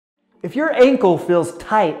If your ankle feels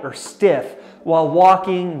tight or stiff while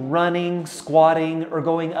walking, running, squatting, or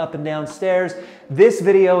going up and down stairs, this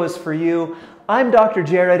video is for you. I'm Dr.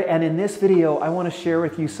 Jared, and in this video, I want to share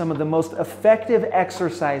with you some of the most effective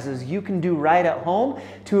exercises you can do right at home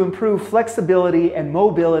to improve flexibility and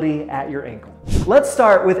mobility at your ankle. Let's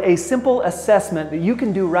start with a simple assessment that you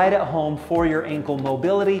can do right at home for your ankle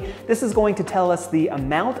mobility. This is going to tell us the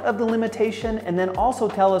amount of the limitation and then also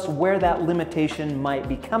tell us where that limitation might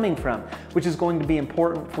be coming from, which is going to be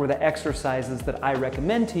important for the exercises that I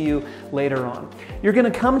recommend to you later on. You're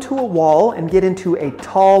going to come to a wall and get into a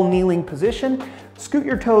tall kneeling position. Scoot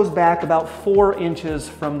your toes back about 4 inches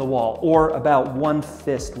from the wall, or about 1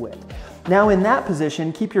 fist width. Now in that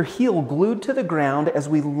position, keep your heel glued to the ground as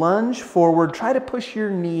we lunge forward. Try to push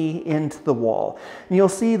your knee into the wall. And you'll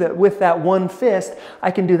see that with that 1 fist,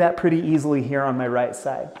 I can do that pretty easily here on my right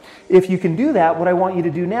side. If you can do that, what I want you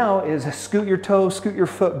to do now is scoot your toes, scoot your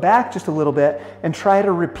foot back just a little bit, and try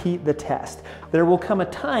to repeat the test. There will come a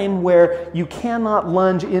time where you cannot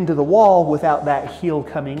lunge into the wall without that heel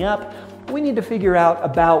coming up. We need to figure out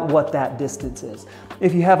about what that distance is.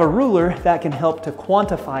 If you have a ruler, that can help to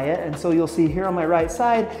quantify it. And so you'll see here on my right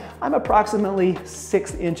side, I'm approximately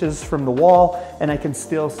 6 inches from the wall, and I can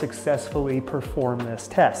still successfully perform this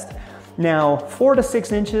test. Now, 4 to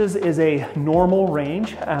 6 inches is a normal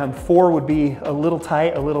range. 4 would be a little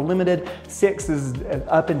tight, a little limited. 6 is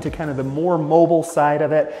up into kind of the more mobile side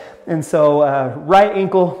of it. And so right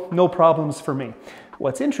ankle, no problems for me.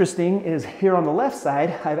 What's interesting is here on the left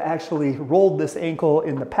side, I've actually rolled this ankle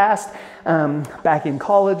in the past, back in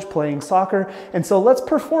college playing soccer. And so let's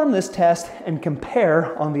perform this test and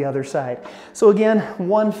compare on the other side. So again,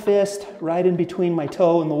 1 fist right in between my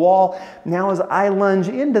toe and the wall. Now as I lunge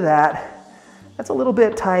into that, that's a little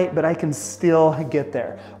bit tight, but I can still get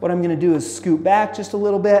there. What I'm gonna do is scoot back just a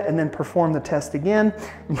little bit and then perform the test again.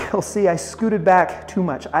 And you'll see I scooted back too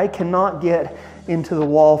much. I cannot get into the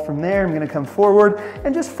wall from there. I'm gonna come forward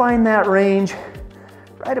and just find that range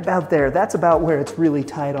right about there. That's about where it's really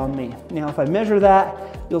tight on me. Now, if I measure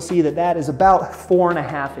that, you'll see that that is about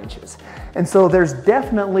 4.5 inches. And so there's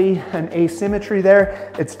definitely an asymmetry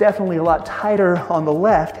there. It's definitely a lot tighter on the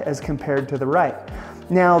left as compared to the right.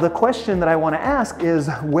 Now, the question that I want to ask is,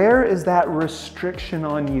 where is that restriction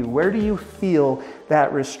on you? Where do you feel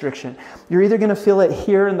that restriction? You're either going to feel it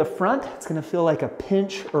here in the front, it's going to feel like a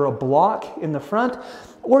pinch or a block in the front,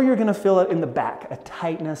 or you're going to feel it in the back, a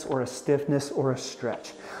tightness or a stiffness or a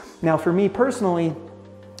stretch. Now, for me personally,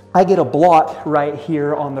 I get a block right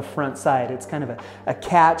here on the front side. It's kind of a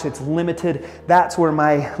catch, it's limited. That's where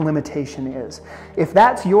my limitation is. If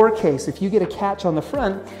that's your case, if you get a catch on the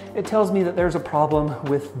front, it tells me that there's a problem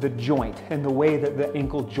with the joint and the way that the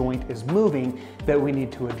ankle joint is moving that we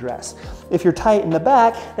need to address. If you're tight in the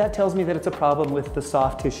back, that tells me that it's a problem with the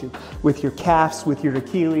soft tissue, with your calves, with your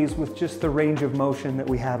Achilles, with just the range of motion that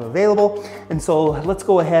we have available. And so let's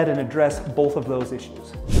go ahead and address both of those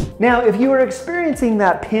issues. Now, if you are experiencing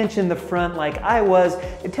that pinch in the front like I was,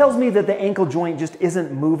 it tells me that the ankle joint just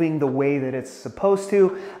isn't moving the way that it's supposed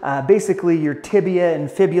to. Basically, your tibia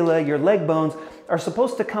and fibula, your leg bones, are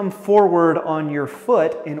supposed to come forward on your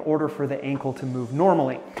foot in order for the ankle to move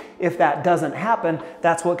normally. If that doesn't happen,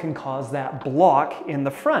 that's what can cause that block in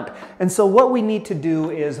the front. And so what we need to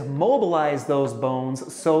do is mobilize those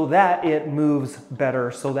bones so that it moves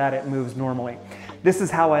better, so that it moves normally. This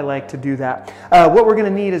is how I like to do that. What we're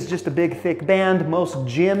gonna need is just a big thick band. Most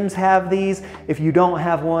gyms have these. If you don't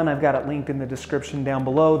have one, I've got it linked in the description down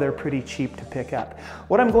below. They're pretty cheap to pick up.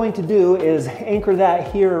 What I'm going to do is anchor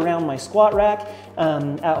that here around my squat rack.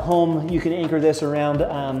 At home, you can anchor this around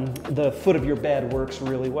the foot of your bed, works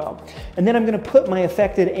really well. And then I'm gonna put my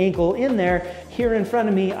affected ankle in there. Here in front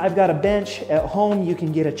of me, I've got a bench. At home, you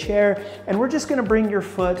can get a chair, and we're just gonna bring your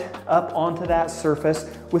foot up onto that surface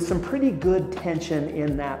with some pretty good tension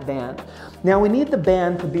in that band. Now we need the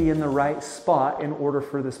band to be in the right spot in order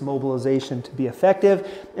for this mobilization to be effective.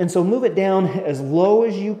 And so move it down as low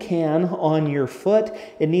as you can on your foot.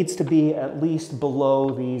 It needs to be at least below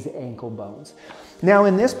these ankle bones. Now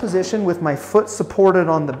in this position with my foot supported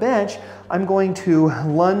on the bench, I'm going to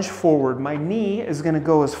lunge forward. My knee is going to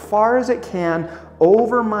go as far as it can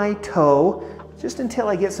over my toe, just until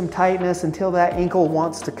I get some tightness, until that ankle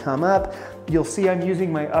wants to come up. You'll see I'm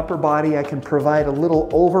using my upper body. I can provide a little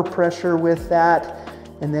overpressure with that.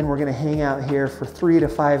 And then we're gonna hang out here for 3 to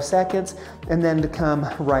 5 seconds and then to come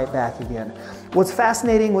right back again. What's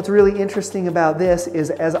fascinating, what's really interesting about this is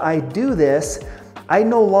as I do this, I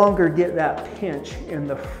no longer get that pinch in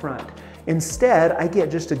the front. Instead, I get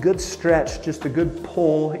just a good stretch, just a good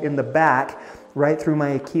pull in the back, right through my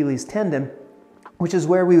Achilles tendon. which is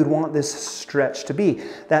where we would want this stretch to be.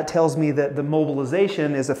 That tells me that the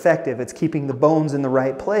mobilization is effective. It's keeping the bones in the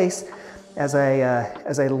right place as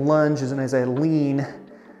I lunge and as I lean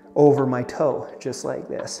over my toe, just like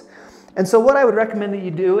this. And so what I would recommend that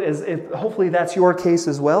you do is, hopefully that's your case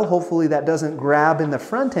as well, hopefully that doesn't grab in the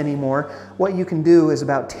front anymore, what you can do is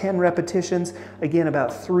about 10 repetitions, again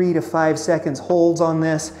about 3 to 5 seconds holds on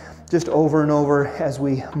this, just over and over as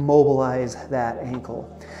we mobilize that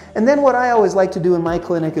ankle. And then what I always like to do in my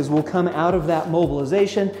clinic is we'll come out of that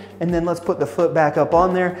mobilization and then let's put the foot back up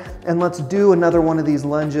on there and let's do another one of these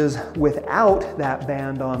lunges without that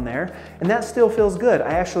band on there. And that still feels good.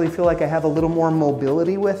 I actually feel like I have a little more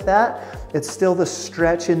mobility with that. It's still the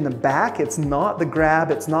stretch in the back. It's not the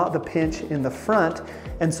grab, it's not the pinch in the front.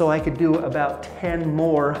 And so I could do about 10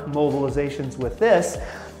 more mobilizations with this.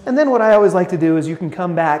 And then what I always like to do is you can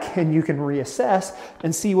come back and you can reassess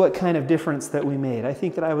and see what kind of difference that we made. I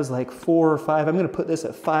think that I was like 4 or 5. I'm going to put this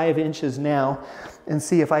at 5 inches now and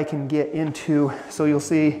see if I can get into, so you'll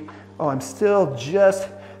see, oh, I'm still just,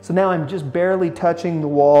 so now I'm just barely touching the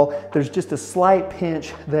wall. There's just a slight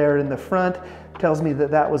pinch there in the front. Tells me that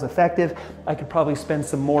that was effective. I could probably spend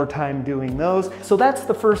some more time doing those. So that's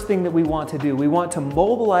the first thing that we want to do. We want to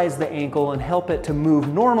mobilize the ankle and help it to move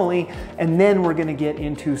normally, and then we're gonna get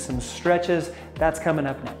into some stretches. That's coming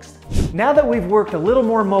up next. Now that we've worked a little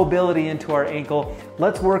more mobility into our ankle,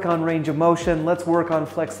 let's work on range of motion, let's work on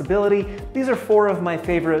flexibility. These are 4 of my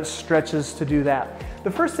favorite stretches to do that. The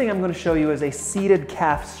first thing I'm going to show you is a seated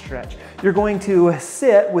calf stretch. You're going to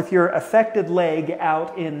sit with your affected leg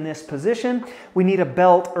out in this position. We need a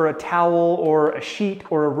belt or a towel or a sheet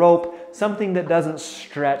or a rope, something that doesn't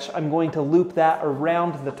stretch. I'm going to loop that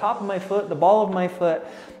around the top of my foot, the ball of my foot,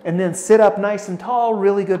 and then sit up nice and tall,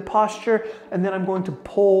 really good posture, and then I'm going to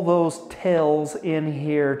pull those tails in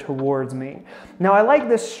here towards me. Now I like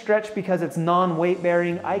this stretch because it's non-weight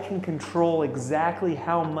bearing. I can control exactly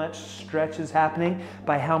how much stretch is happening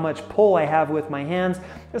by how much pull I have with my hands,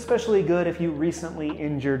 especially good if you recently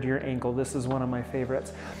injured your ankle. This is one of my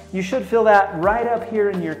favorites. You should feel that right up here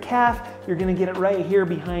in your calf. You're gonna get it right here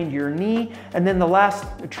behind your knee. And then the last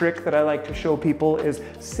trick that I like to show people is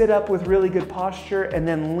sit up with really good posture and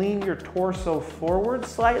then lean your torso forward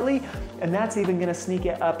slightly, and that's even gonna sneak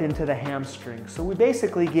it up into the hamstring. So we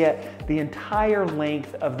basically get the entire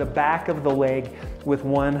length of the back of the leg with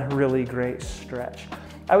one really great stretch.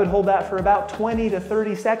 I would hold that for about 20 to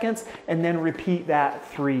 30 seconds and then repeat that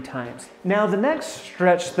 3 times. Now the next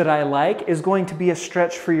stretch that I like is going to be a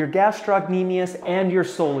stretch for your gastrocnemius and your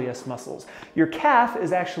soleus muscles. Your calf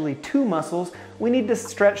is actually 2 muscles. We need to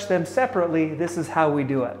stretch them separately. This is how we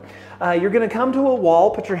do it. You're gonna come to a wall,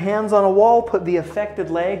 put your hands on a wall, put the affected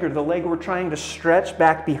leg or the leg we're trying to stretch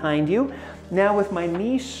back behind you. Now with my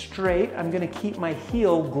knee straight, I'm gonna keep my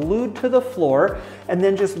heel glued to the floor and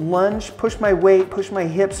then just lunge, push my weight, push my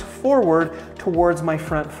hips forward towards my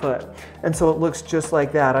front foot. And so it looks just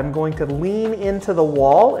like that. I'm going to lean into the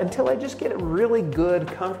wall until I just get a really good,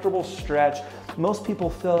 comfortable stretch. Most people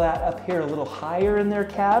feel that up here a little higher in their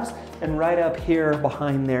calves and right up here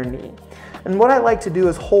behind their knee. And what I like to do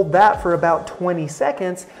is hold that for about 20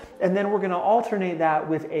 seconds, and then we're gonna alternate that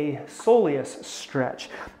with a soleus stretch.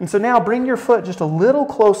 And so now bring your foot just a little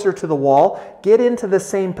closer to the wall, get into the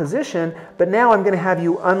same position, but now I'm gonna have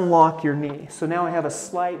you unlock your knee. So now I have a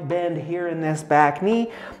slight bend here in this back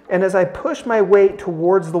knee, and as I push my weight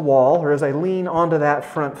towards the wall, or as I lean onto that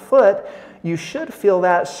front foot, you should feel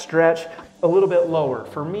that stretch a little bit lower.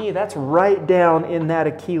 For me, that's right down in that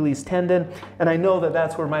Achilles tendon, and I know that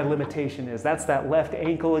that's where my limitation is. That's that left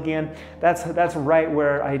ankle again. That's right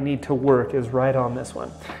where I need to work, is right on this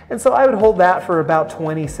one. And so I would hold that for about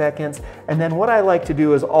 20 seconds, and then what I like to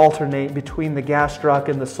do is alternate between the gastroc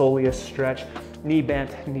and the soleus stretch, knee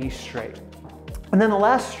bent, knee straight. And then the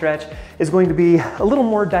last stretch is going to be a little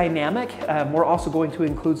more dynamic. We're also going to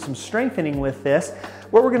include some strengthening with this.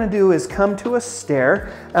 What we're gonna do is come to a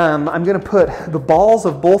stair. I'm gonna put the balls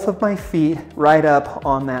of both of my feet right up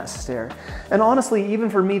on that stair. And honestly, even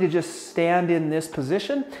for me to just stand in this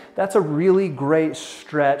position, that's a really great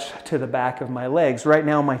stretch to the back of my legs. Right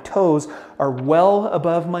now, my toes are well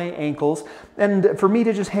above my ankles. And for me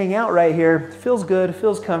to just hang out right here, feels good,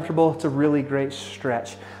 feels comfortable. It's a really great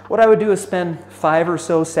stretch. What I would do is spend 5 or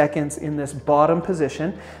so seconds in this bottom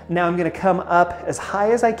position. Now I'm gonna come up as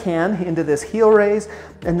high as I can into this heel raise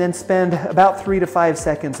and then spend about 3 to 5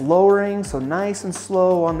 seconds lowering, so nice and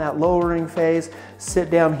slow on that lowering phase. Sit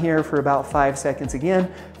down here for about 5 seconds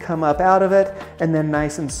again, come up out of it, and then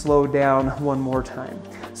nice and slow down one more time.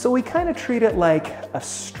 So we kind of treat it like a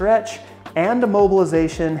stretch and a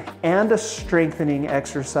mobilization and a strengthening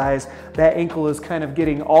exercise. That ankle is kind of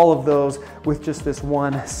getting all of those with just this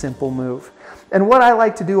one simple move. And what I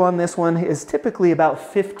like to do on this one is typically about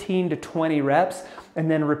 15 to 20 reps, and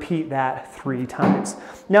then repeat that 3 times.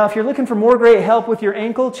 Now, if you're looking for more great help with your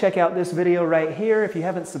ankle, check out this video right here. If you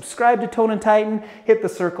haven't subscribed to Tone and Tighten, hit the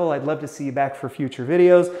circle. I'd love to see you back for future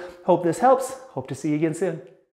videos. Hope this helps. Hope to see you again soon.